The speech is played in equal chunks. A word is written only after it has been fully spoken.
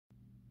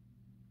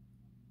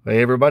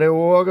Hey everybody,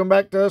 welcome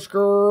back to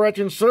Scratch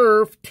and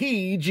Surf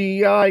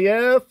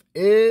TGIF.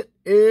 It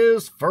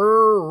is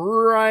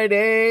Friday,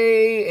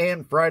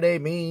 and Friday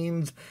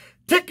means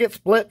Ticket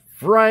Split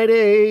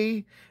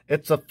Friday.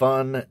 It's a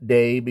fun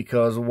day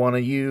because one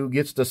of you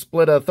gets to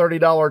split a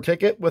 $30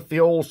 ticket with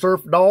the old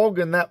surf dog,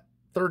 and that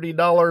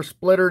 $30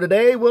 splitter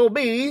today will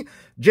be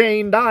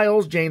Jane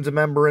Dials. Jane's a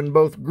member in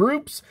both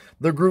groups.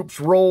 The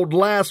groups rolled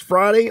last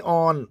Friday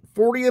on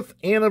 40th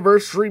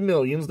Anniversary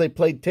Millions. They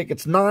played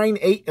tickets 9,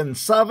 8, and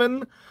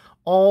 7.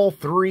 All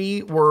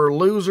three were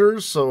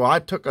losers, so I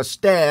took a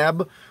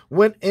stab,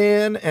 went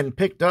in and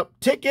picked up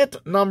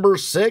ticket number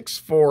 6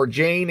 for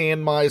Jane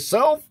and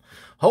myself.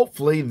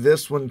 Hopefully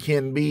this one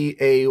can be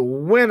a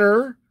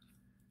winner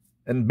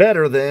and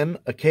better than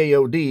a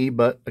KOD,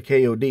 but a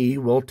KOD,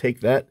 we'll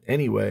take that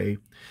anyway.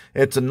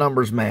 It's a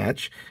numbers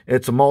match.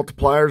 It's a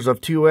multipliers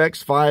of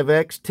 2x,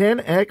 5x,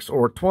 10x,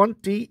 or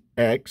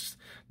 20x.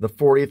 The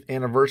 40th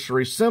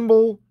anniversary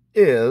symbol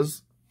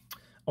is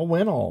a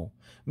win-all.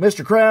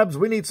 Mr. Krabs,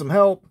 we need some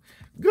help.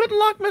 Good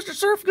luck, Mr.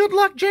 Surf. Good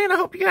luck, Jane. I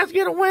hope you guys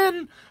get a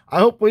win. I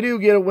hope we do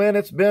get a win.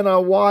 It's been a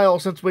while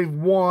since we've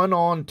won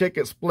on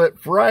Ticket Split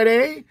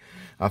Friday.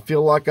 I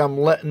feel like I'm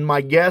letting my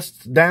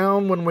guests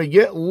down when we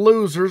get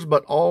losers,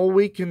 but all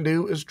we can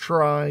do is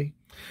try.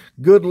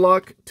 Good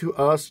luck to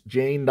us,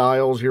 Jane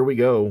Dials. Here we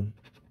go.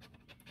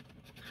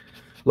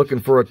 Looking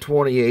for a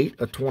 28,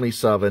 a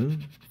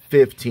 27,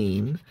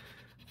 15,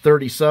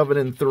 37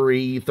 and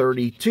 3,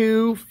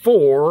 32,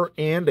 4,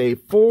 and a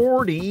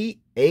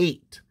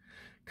 48.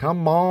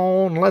 Come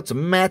on, let's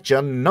match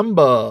a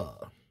number.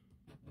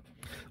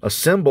 A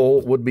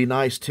symbol would be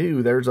nice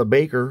too. There's a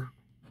baker.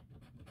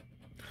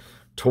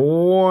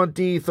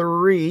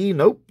 23,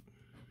 nope.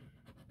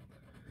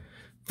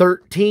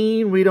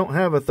 13, we don't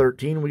have a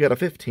 13, we got a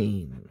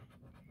 15.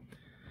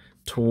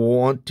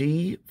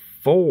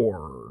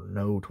 24,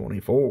 no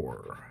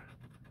 24.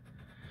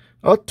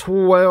 A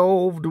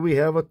 12, do we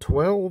have a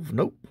 12?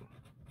 Nope.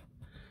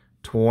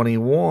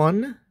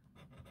 21.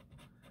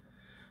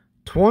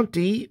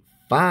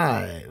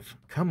 25,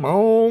 come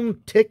on,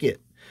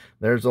 ticket.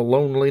 There's a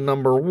lonely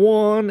number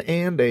 1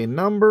 and a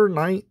number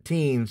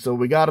 19. So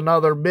we got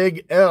another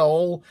big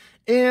L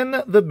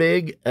in the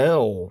big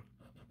L.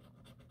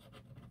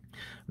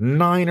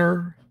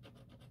 Niner.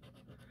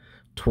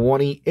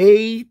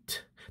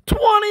 28.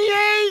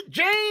 28!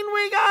 Jane,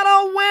 we got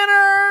a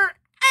winner!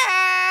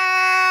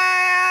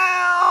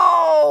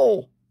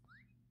 Ow!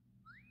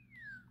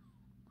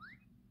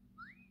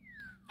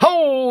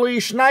 Holy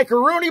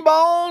Schnikeroonie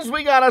balls,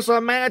 we got us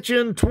a match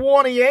in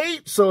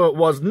 28, so it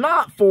was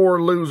not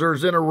 4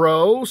 losers in a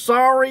row.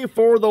 Sorry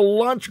for the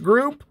lunch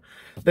group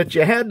that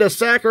you had to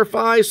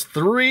sacrifice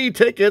 3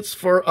 tickets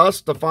for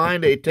us to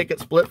find a Ticket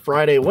Split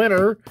Friday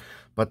winner,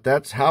 but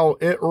that's how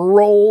it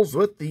rolls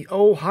with the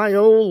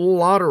Ohio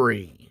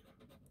Lottery.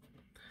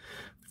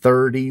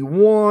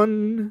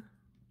 31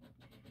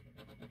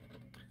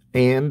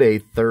 and a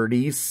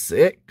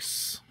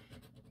 36.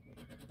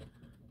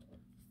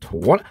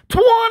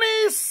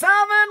 27,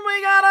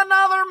 we got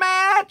another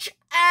match.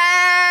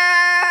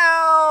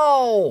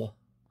 Ow!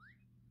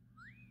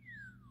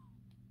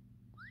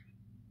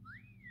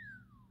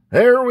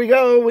 There we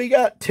go. We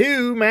got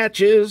 2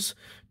 matches.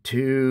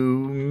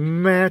 2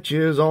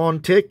 matches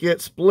on Ticket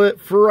Split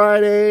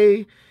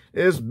Friday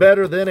is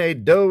better than a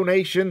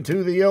donation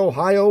to the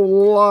Ohio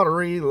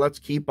Lottery. Let's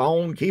keep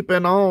on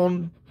keeping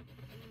on.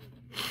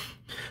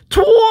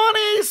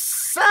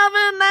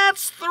 27,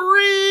 that's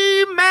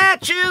 3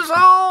 matches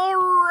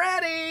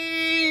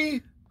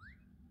already.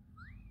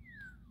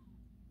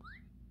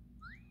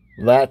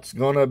 That's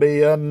gonna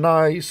be a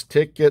nice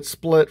Ticket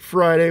Split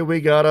Friday.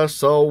 We got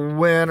us a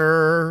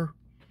winner.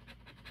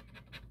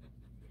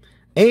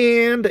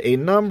 And a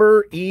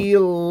number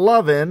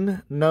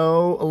 11,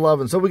 no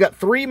 11. So we got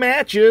 3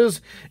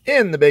 matches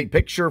in the big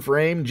picture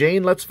frame.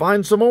 Jane, let's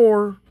find some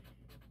more.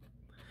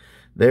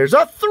 There's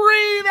a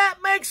 3, that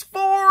makes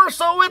 4,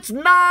 so it's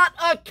not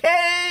a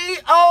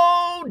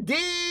KOD.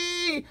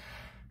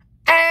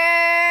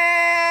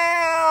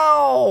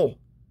 Ow!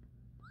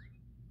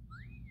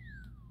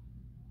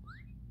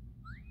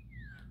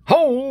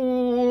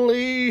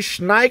 Holy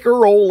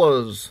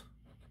Schnikerollas.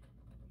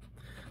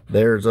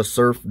 There's a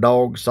surf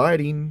dog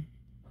sighting.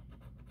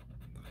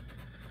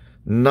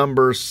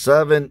 Number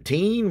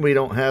 17, we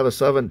don't have a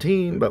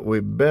 17, but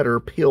we better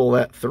peel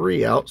that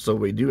 3 out so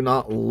we do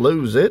not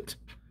lose it.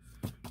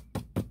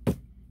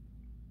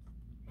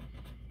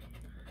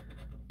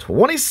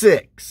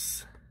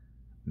 26,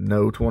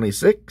 no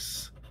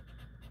 26.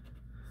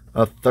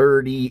 A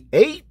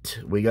 38,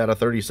 we got a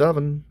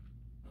 37.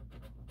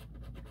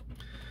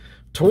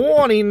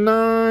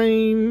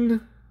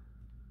 29.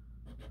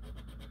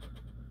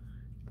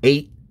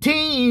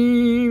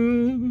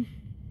 18.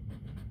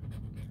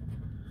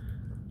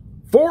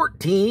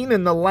 14,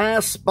 and the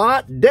last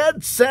spot,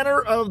 dead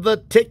center of the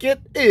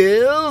ticket,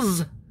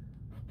 is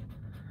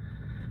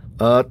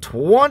a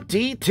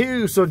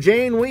 22. So,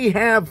 Jane, we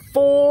have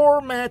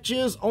 4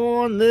 matches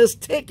on this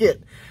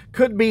ticket.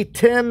 Could be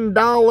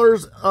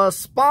 $10 a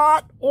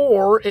spot,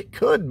 or it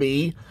could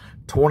be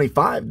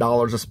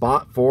 $25 a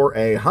spot for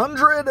a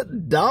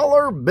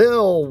 $100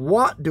 bill.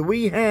 What do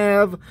we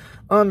have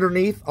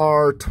underneath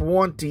our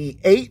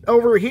 28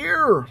 over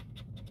here?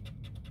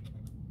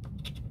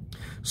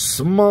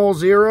 Small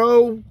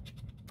zero.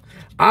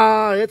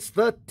 It's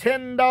the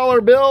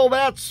 $10 bill.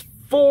 That's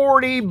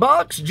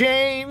 $40,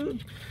 Jane.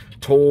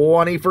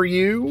 20 for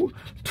you,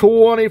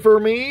 20 for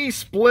me,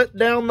 split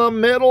down the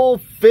middle,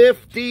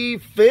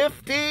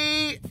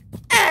 50-50.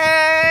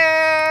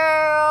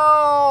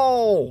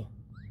 Ow!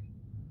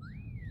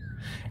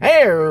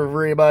 Hey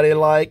everybody,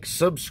 like,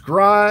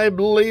 subscribe,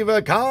 leave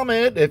a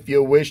comment if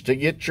you wish to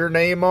get your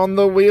name on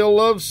the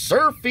Wheel of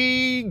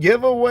Surfy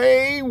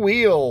giveaway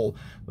wheel.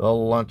 The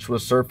Lunch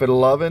with Surf at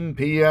 11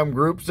 p.m.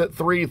 groups at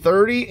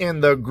 3:30,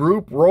 and the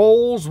group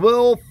rolls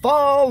will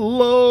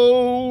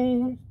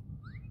follow.